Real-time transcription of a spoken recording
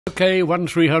Okay,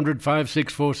 1300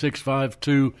 564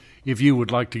 652. If you would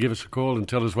like to give us a call and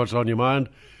tell us what's on your mind,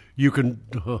 you can.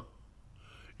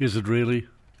 Is it really?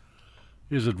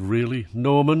 Is it really?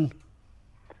 Norman?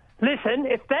 Listen,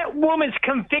 if that woman's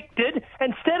convicted,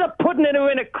 instead of putting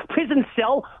her in a prison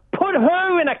cell, put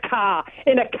her in a car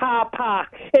park,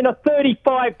 in a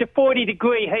 35 to 40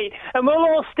 degree heat, and we'll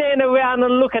all stand around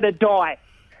and look at her die.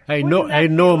 Hey,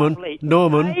 Norman. Hey,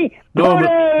 put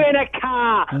her in a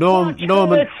car. Watch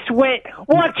her sweat.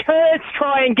 Watch her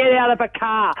try and get out of a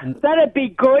car. That'd be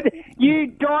good. You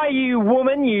die, you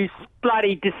woman, you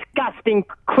bloody disgusting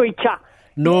creature.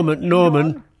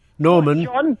 Norman.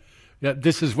 John? Yeah,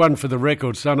 this is one for the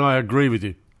record, son. I agree with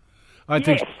you. I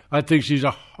think she's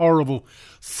a horrible,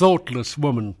 thoughtless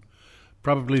woman.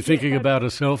 Probably thinking about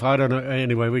herself. I don't know.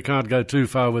 Anyway, we can't go too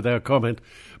far with our comment,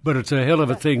 but it's a hell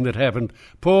of a thing that happened.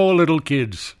 Poor little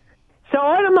kids. So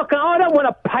I don't want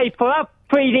to pay for her,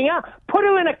 feeding her. Put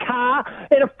her in a car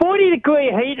in a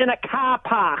 40-degree heat in a car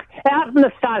park out in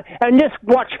the sun and just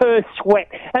watch her sweat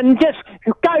and just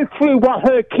go through what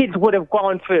her kids would have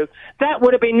gone through. That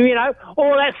would have been,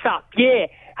 all that stuff. Yeah.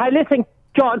 Hey, listen,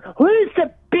 John, who's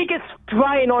the biggest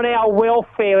drain on our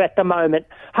welfare at the moment?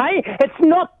 Hey, it's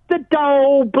not the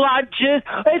dole bludgers.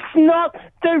 It's not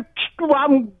the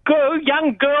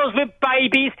young girls with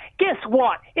babies. Guess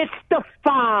what? It's the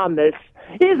farmers,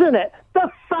 isn't it? The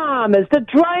farmers, the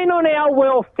drain on our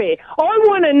welfare. I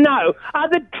want to know, are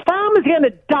the farmers going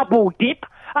to double dip?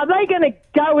 Are they going to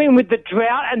go in with the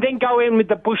drought and then go in with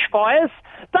the bushfires?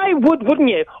 They would, wouldn't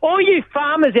you? All you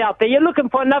farmers out there, you're looking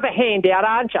for another handout,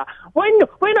 aren't you?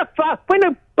 When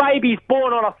a baby's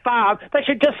born on a farm, they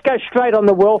should just go straight on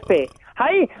the welfare.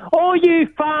 Hey, all you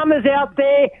farmers out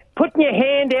there putting your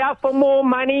hand out for more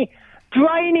money,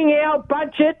 draining our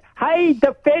budget. Hey,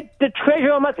 the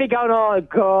Treasurer must be going, oh,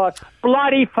 God,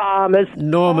 bloody farmers.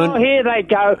 Norman. Oh, here they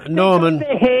go. Norman. They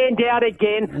put their hand out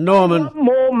again. Norman. Want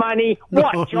more money.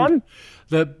 Norman. What, John?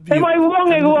 Am I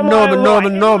wrong or am I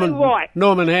right? Norman, right?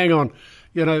 Norman, hang on.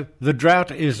 The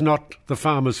drought is not the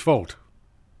farmer's fault.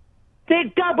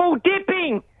 They're double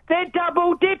dipping.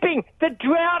 The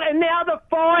drought and now the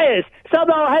fires. So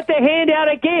they'll have their hand out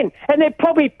again. And there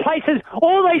probably places,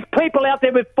 all these people out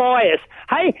there with fires.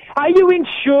 Hey, are you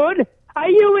insured? Are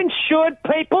you insured,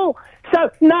 people? So,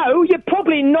 no, you're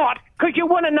probably not, because you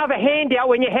want another handout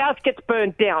when your house gets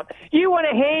burnt down. You want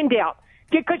a handout.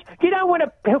 Because you don't want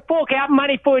to fork out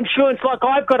money for insurance like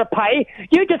I've got to pay.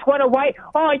 You just want to wait.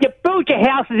 Oh, you build your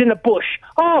houses in the bush.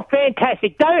 Oh,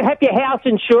 fantastic. Don't have your house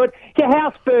insured. Your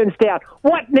house burns down.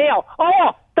 What now? Oh,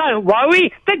 don't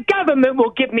worry. The government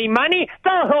will give me money.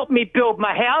 They'll help me build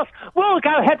my house. We'll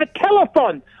go have a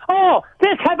telethon. Oh,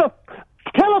 let's have a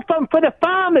telephone for the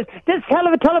farmers. Let's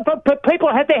have a telephone for people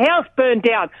who have their house burned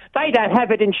down. They don't have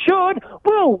it insured.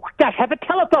 We'll just have a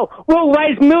telephone. We'll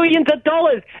raise millions of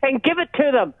dollars and give it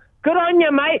to them. Good on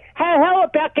you, mate. How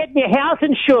about getting your house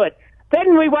insured?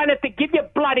 Then we won't have to give you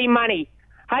bloody money.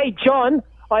 Hey, John,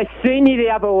 I seen you the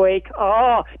other week.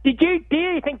 Oh, do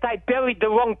you think they buried the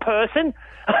wrong person?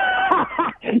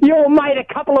 Your mate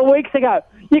a couple of weeks ago.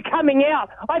 You're coming out.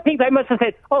 I think they must have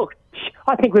said, oh,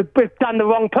 I think we've done the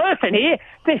wrong person here.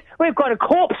 We've got a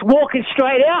corpse walking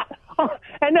straight out. Oh,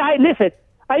 and hey, listen,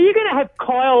 are you going to have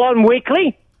Kyle on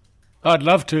weekly? I'd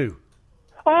love to.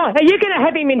 Oh, are you going to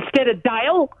have him instead of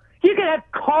Dale? You can have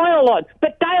Kyle on,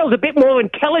 but Dale's a bit more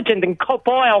intelligent than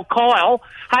Vile Kyle.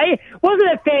 Hey,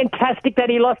 wasn't it fantastic that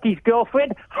he lost his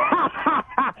girlfriend?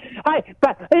 Hey,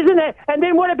 but isn't it? And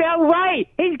then what about Ray?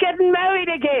 He's getting married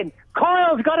again.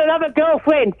 Kyle's got another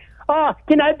girlfriend. Oh,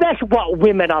 that's what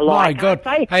women are like. My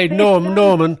God. Hey, Norman,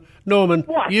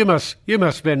 what? you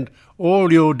must spend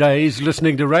all your days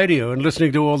listening to radio and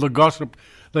listening to all the gossip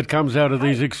that comes out of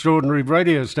these extraordinary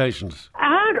radio stations.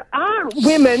 Aren't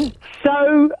women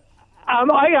so...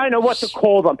 I don't know what to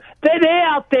call them. They're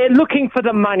out there looking for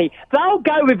the money. They'll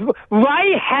go with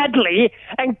Ray Hadley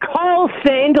and Kyle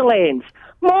Sandilands.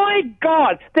 My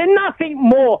God, they're nothing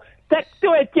more. If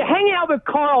you hang out with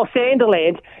Kyle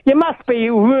Sandilands, you must be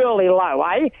really low,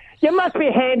 eh? You must be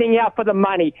handing out for the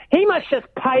money. He must just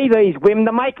pay these women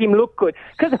to make him look good.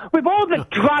 Because with all the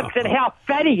drugs and how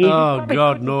fat he is, oh, he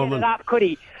God, couldn't Norman. get it up, could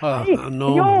he? Oh, Hey,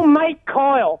 Norman. your mate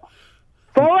Kyle.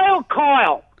 Vile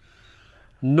Kyle.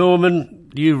 Norman,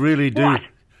 you really do. What?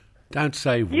 Don't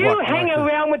say what. You hang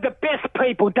around with the best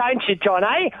people, don't you, John,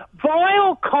 eh?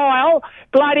 Vile Kyle,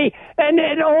 bloody,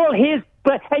 and all his,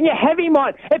 and you have him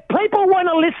on. If people want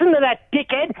to listen to that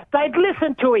dickhead, they'd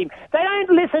listen to him. They don't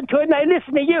listen to him, they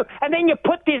listen to you. And then you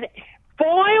put this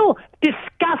vile,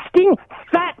 disgusting,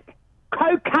 fat,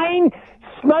 cocaine,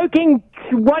 smoking,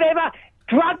 whatever,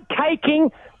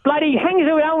 drug-taking, bloody hangs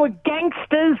around with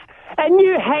gangsters, and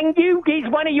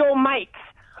he's one of your mates.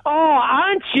 Oh,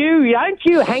 don't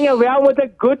you hang around with the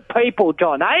good people,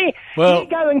 John, eh? Well, you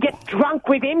go and get drunk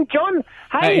with him, John.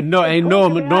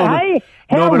 Norman,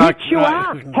 how rich you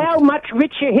are, how much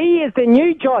richer he is than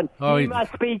you, John. You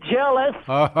must be jealous.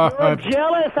 You're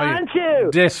jealous, aren't you?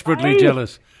 Desperately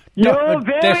jealous. You're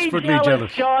very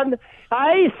jealous, John.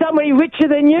 Hey, somebody richer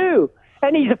than you.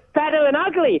 And he's fatter and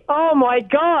ugly. Oh, my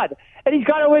God. And he's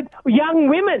got it with young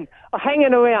women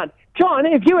hanging around. John,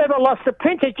 if you ever lost the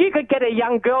princess, you could get a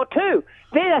young girl too.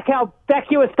 That's how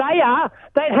vacuous they are.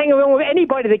 They'd hang around with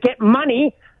anybody to get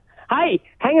money. Hey,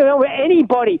 hang around with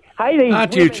anybody. Hey,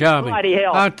 aren't you charming?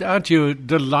 Aren't you a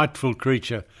delightful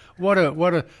creature? What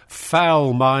a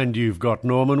foul mind you've got,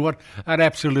 Norman. What an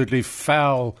absolutely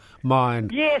foul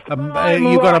mind. Yes,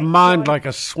 you've got a mind like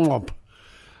a swamp.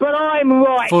 But I'm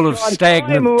right, full of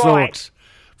stagnant thoughts.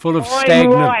 Full of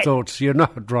stagnant thoughts. You're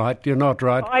not right.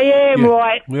 I am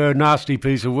right. You're a nasty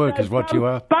piece of work, is what you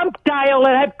are. Bump Dale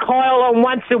and have Kyle on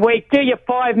once a week. Do your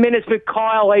 5 minutes with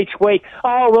Kyle each week.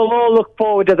 Oh, we'll all look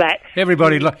forward to that.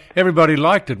 Everybody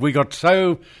liked it. We got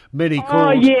so many calls.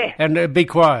 Oh, yeah. And be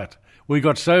quiet. We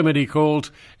got so many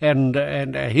calls, and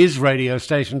his radio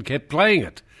station kept playing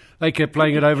it. They kept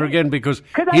playing it over again because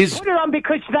Could they put it on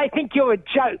because they think you're a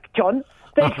joke, John?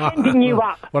 They're sending you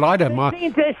up. Well, I don't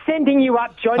mind. They're sending you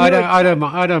up, John. I don't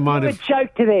mind. You're a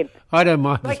joke to them. I don't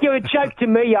mind. Like you're a joke to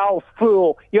me, you old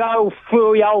fool. You old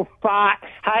fart.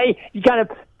 Hey, you're going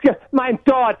to... My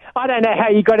God, I don't know how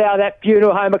you got out of that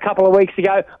funeral home a couple of weeks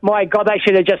ago. My God, they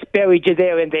should have just buried you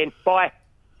there and then. Bye.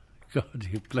 God,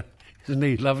 isn't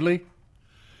he lovely?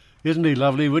 Isn't he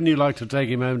lovely? Wouldn't you like to take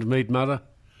him home to meet Mother?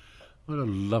 What a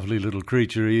lovely little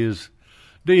creature he is.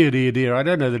 Dear. I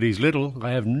don't know that he's little.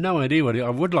 I have no idea I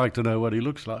would like to know what he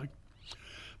looks like.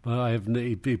 But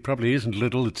he probably isn't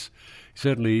little. It's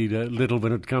certainly little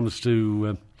when it comes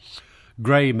to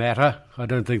grey matter. I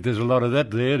don't think there's a lot of that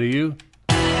there, do you?